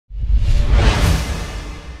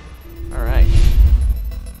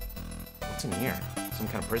What's in here? Some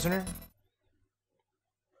kind of prisoner?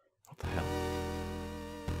 What the hell?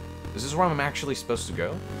 Is this where I'm actually supposed to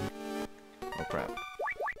go? Oh crap.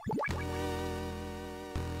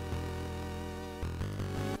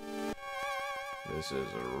 This is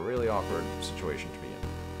a really awkward situation to be in.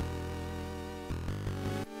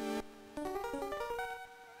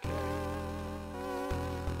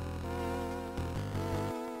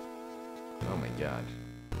 Oh my god.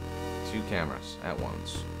 2 cameras at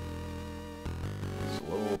once. It's a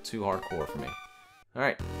little too hardcore for me.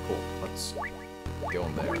 Alright, cool. Let's go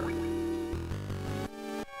in there.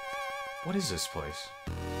 What is this place?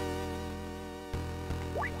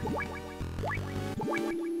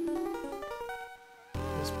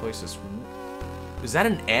 This place is... Is that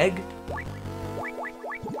an egg?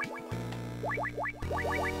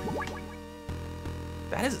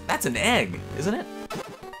 That's an egg, isn't it?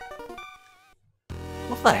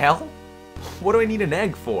 What the hell? What do I need an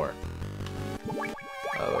egg for?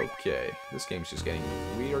 Okay, this game's just getting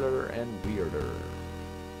weirder and weirder.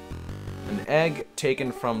 An egg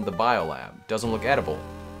taken from the biolab. Doesn't look edible.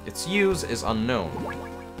 Its use is unknown.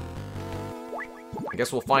 I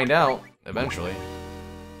guess we'll find out, eventually.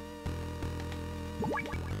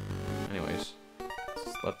 Anyways,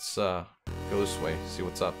 let's go this way, see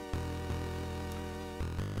what's up.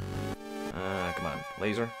 Come on,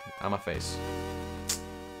 laser, on my face.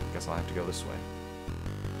 Guess I'll have to go this way.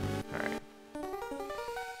 Alright.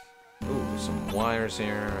 Ooh, some wires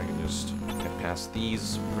here. I can just get past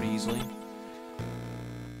these pretty easily.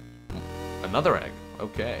 Another egg.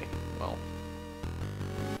 Okay, well.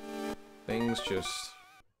 Things just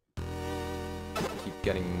keep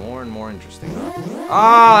getting more and more interesting.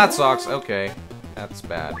 Ah, that sucks. Okay, that's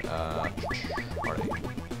bad. Heartache.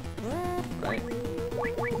 Right?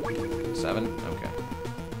 7? Okay.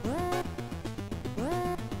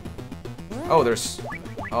 Oh, there's...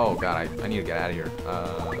 Oh, God, I need to get out of here.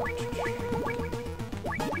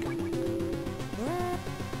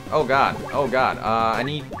 Oh, God. Oh, God. I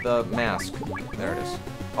need the mask. There it is.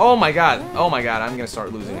 Oh, my God. Oh, my God. I'm gonna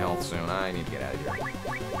start losing health soon. I need to get out of here.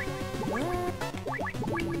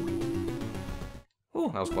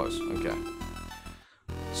 Ooh, that was close. Okay.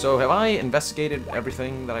 So, have I investigated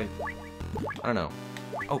everything that I don't know.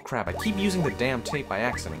 Oh, crap. I keep using the damn tape by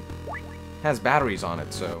accident. It has batteries on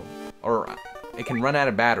it, so... Or, it can run out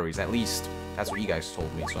of batteries, at least that's what you guys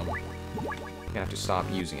told me, so I'm gonna have to stop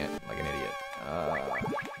using it like an idiot.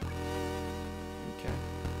 Okay.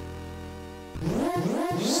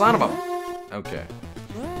 Son of a... Okay.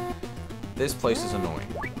 This place is annoying.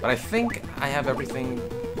 But I think I have everything...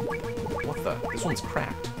 What the... This one's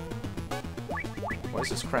cracked. Why is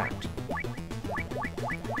this cracked?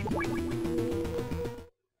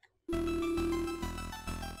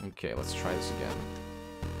 Okay, let's try this again.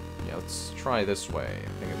 Yeah, let's try this way. I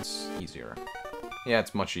think it's easier. Yeah,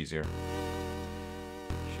 it's much easier.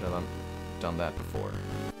 Should have done that before.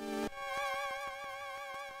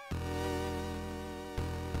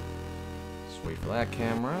 Just wait for that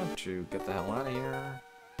camera to get the hell out of here.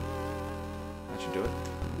 That should do it.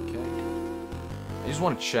 Okay. I just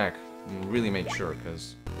want to check and really make sure,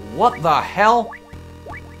 because... What the hell?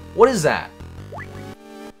 What is that?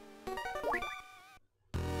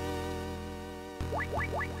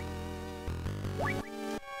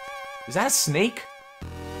 Is that a snake?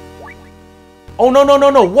 Oh, no, no, no,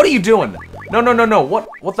 no. What are you doing? No, no, no, no.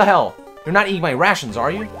 What the hell? You're not eating my rations,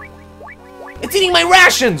 are you? It's eating my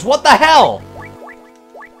rations! What the hell?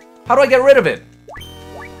 How do I get rid of it?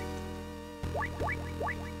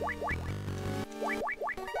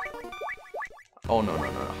 Oh, no,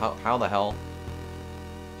 no, no. How the hell?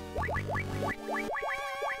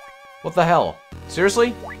 What the hell?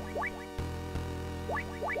 Seriously?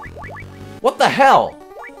 What the hell?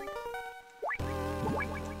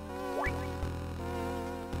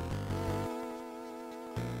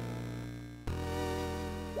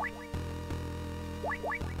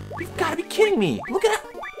 You've got to be kidding me! Look at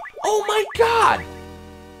that! Oh my god!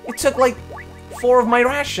 It took like 4 of my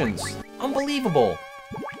rations! Unbelievable!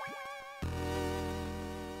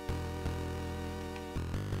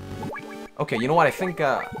 Okay, you know what? I think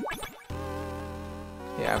yeah,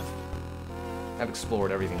 I've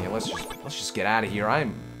explored everything here. Let's just get out of here.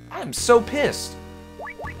 I'm so pissed.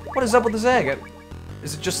 What is up with this egg?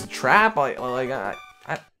 Is it just a trap? Alright,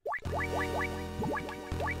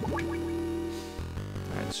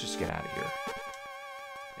 let's just get out of here.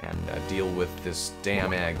 And deal with this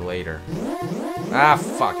damn egg later. Ah,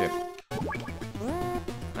 fuck it.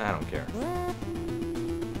 I don't care.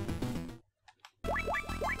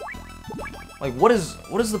 Like, what is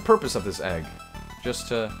the purpose of this egg? Just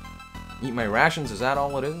to eat my rations? Is that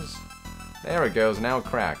all it is? There it goes, now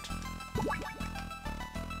cracked.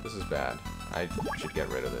 This is bad. I should get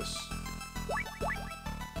rid of this.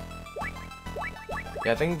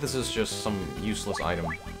 Yeah, I think this is just some useless item.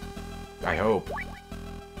 I hope.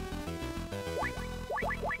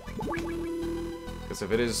 Because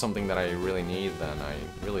if it is something that I really need, then I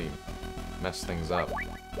really mess things up.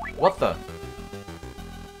 What the?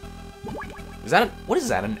 Is that what is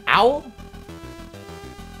that, an owl?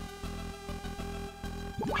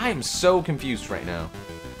 I am so confused right now.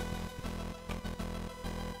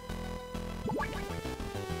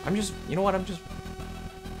 I'm just, you know what, I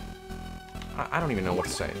don't even know what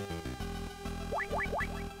to say.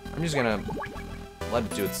 I'm just gonna let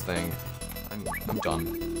it do its thing. I'm done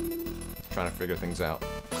trying to figure things out.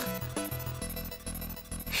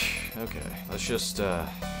 Okay, let's just go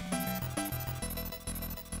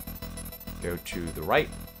to the right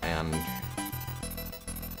and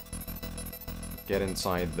get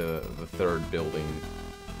inside the third building.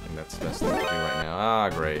 I think that's the best thing to do right now. Ah,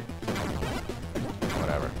 great.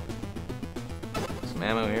 Whatever. Some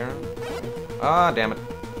ammo here. Ah, damn it.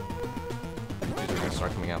 These are gonna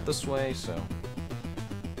start coming out this way, so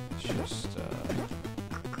let's just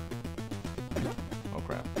oh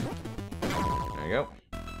crap. There you go.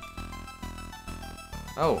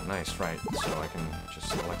 Oh, nice, right. So I can just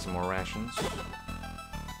select some more rations.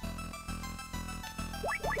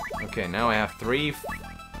 Okay, now I have 3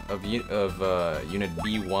 of Unit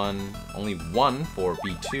B1, only 1 for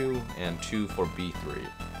B2, and 2 for B3.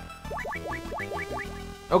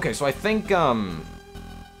 Okay, so I think,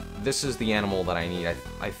 this is the animal that I need.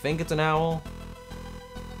 I think it's an owl.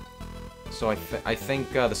 So I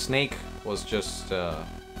think the snake was just a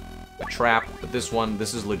trap, but this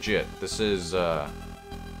is legit. This is, I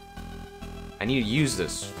need to use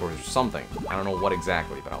this for something. I don't know what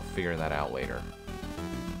exactly, but I'll figure that out later.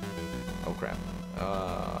 Oh crap. There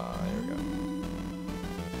we go.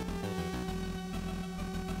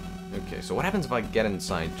 Okay, so what happens if I get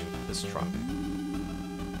inside this truck?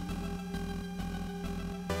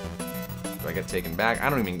 Do I get taken back?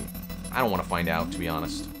 I don't want to find out, to be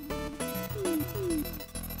honest.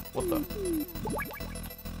 What the?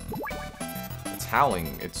 It's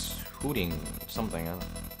howling. It's hooting. Something.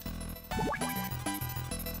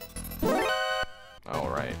 Oh,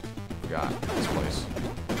 right. Forgot this place.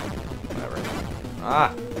 Whatever.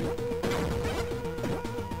 Ah!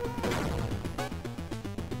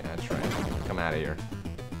 Yeah, that's right. Come out of here.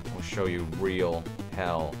 We'll show you real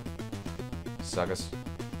hell. Suckers.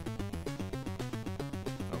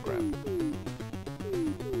 Oh, crap.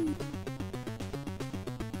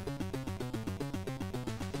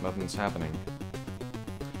 Nothing's happening.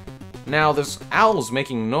 Now, this owl's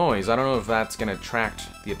making noise. I don't know if that's gonna attract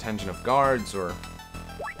the attention of guards or...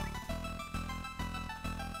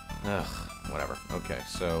 Ugh, whatever. Okay,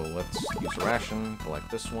 so let's use a ration,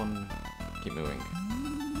 collect this one, keep moving.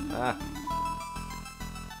 Ah.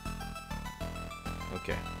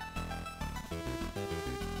 Okay.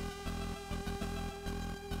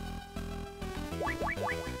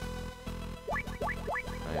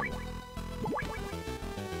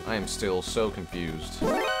 I am still so confused.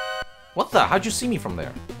 What the? How'd you see me from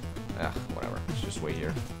there? Ugh, whatever. Let's just wait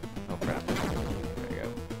here. Oh crap. There you go.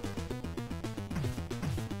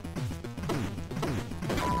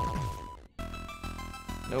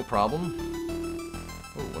 No problem.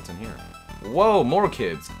 Oh, what's in here? Whoa, more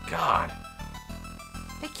kids. God.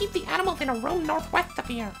 They keep the animals in a room northwest of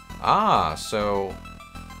here. Ah, so...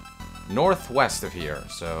 northwest of here,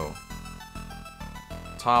 so...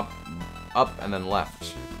 top, up, and then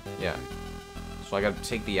left. Yeah. So I gotta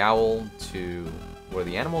take the owl to where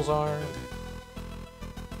the animals are.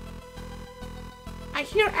 I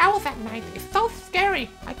hear owls at night. It's so scary.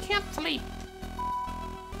 I can't sleep.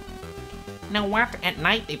 You know what? At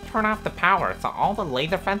night, they turn off the power, so all the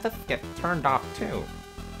laser fences get turned off, too.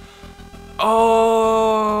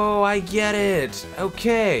 Oh, I get it.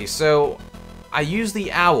 Okay, so I use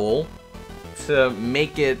the owl to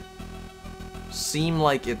make it seem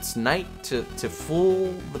like it's night, to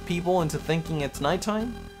fool the people into thinking it's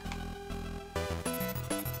nighttime?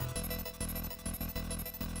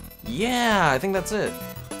 Yeah, I think that's it.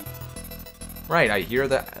 Right, I hear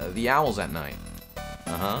the owls at night.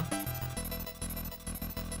 Uh-huh.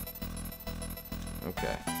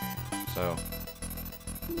 Okay, so...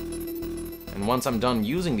 and once I'm done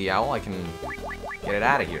using the owl, I can get it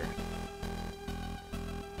out of here.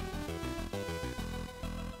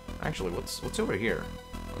 Actually, what's over here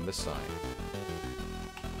on this side?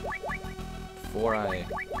 Before I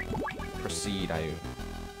proceed, hold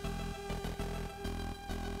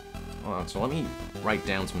on, so let me write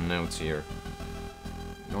down some notes here.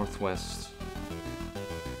 Northwest.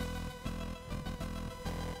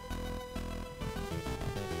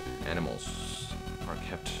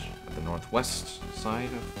 kept at the northwest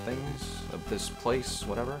side of things, of this place,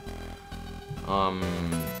 whatever.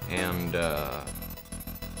 And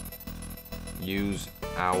use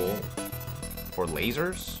owl for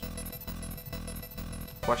lasers?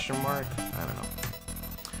 Question mark? I don't know.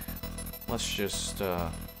 Let's just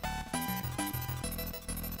go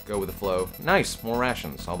with the flow. Nice, more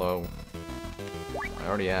rations, although I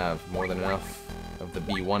already have more than enough of the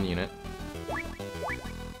B1 unit.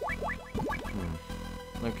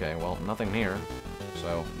 Okay, well, nothing here.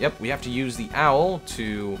 So, yep, we have to use the owl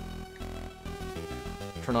to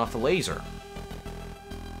turn off the laser.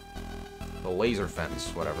 The laser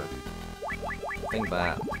fence, whatever. I think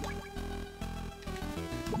that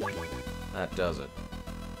does it.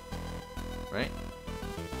 Right?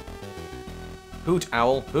 Hoot,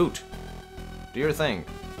 owl, hoot. Do your thing.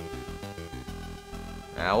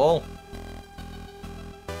 Owl?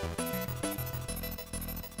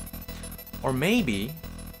 Or maybe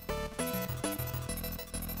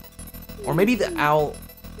the owl...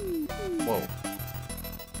 Whoa.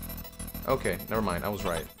 Okay, never mind, I was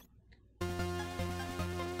right.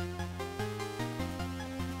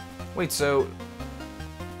 Wait, so...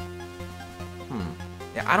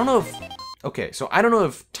 Yeah, I don't know if... Okay, so I don't know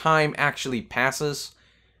if time actually passes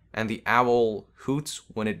and the owl hoots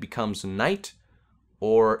when it becomes night,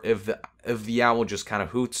 or if the owl just kind of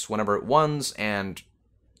hoots whenever it wants and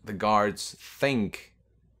the guards think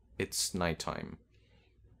it's nighttime.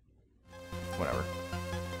 Whatever.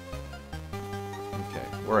 Okay,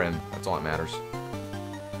 we're in. That's all that matters.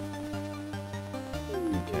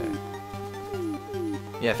 Okay.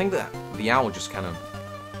 Yeah, I think that the owl just kind of...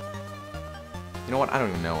 You know what? I don't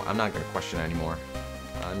even know. I'm not going to question it anymore.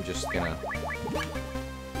 I'm just going to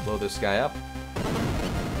blow this guy up.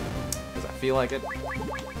 Because I feel like it.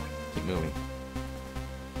 Keep moving.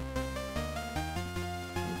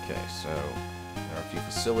 Okay, so there are a few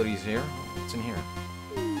facilities here. What's in here?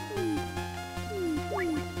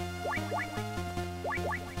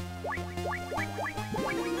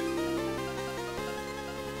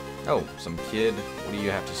 Oh, some kid. What do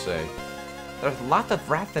you have to say? There's a lot of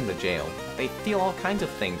rats in the jail. They steal all kinds of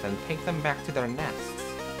things and take them back to their nests.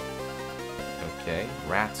 Okay,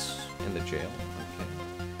 rats in the jail. Okay.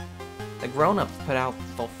 The grown-ups put out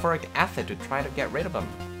sulfuric acid to try to get rid of them.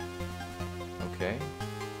 Okay.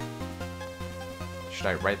 Should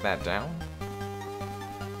I write that down?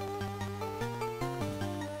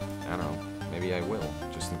 I don't know. Maybe I will,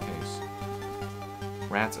 just in case.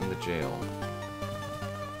 Rats in the jail.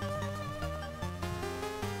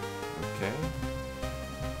 Okay.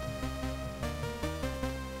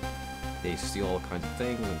 They steal all kinds of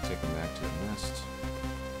things and take them back to the nest.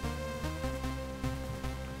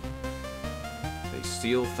 They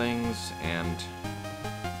steal things and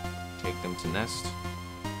take them to nest.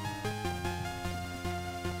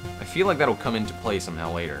 I feel like that'll come into play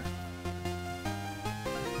somehow later.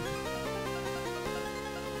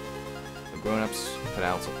 The grown-ups put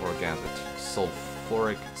out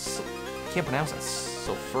sulfuric acid. I can't pronounce that.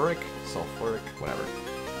 Sulfuric, whatever.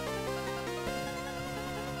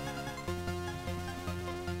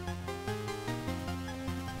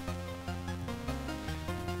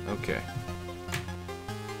 Okay.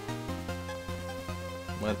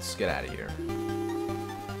 Let's get out of here.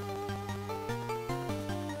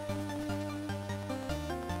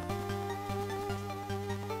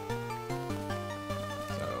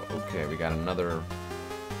 So, okay, we got another...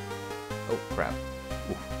 Oh, crap.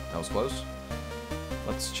 Ooh, that was close.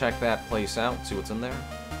 Let's check that place out, see what's in there.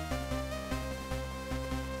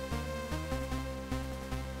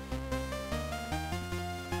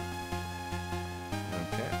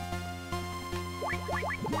 Okay.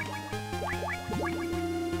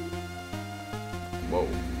 Whoa.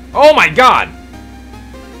 Oh my god!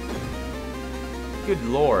 Good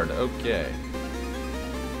lord, okay.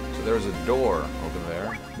 So there's a door over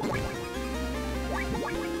there.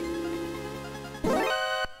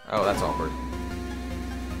 Oh, that's awkward.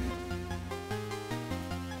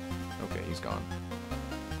 Okay, he's gone.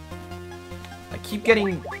 I keep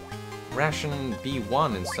getting ration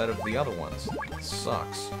B1 instead of the other ones. It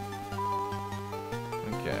sucks.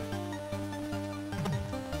 Okay.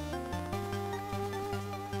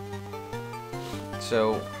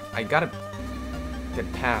 So, I gotta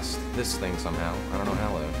get past this thing somehow. I don't know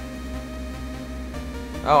how though.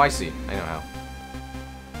 Oh, I see. I know how.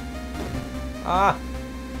 Ah!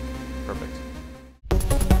 Perfect.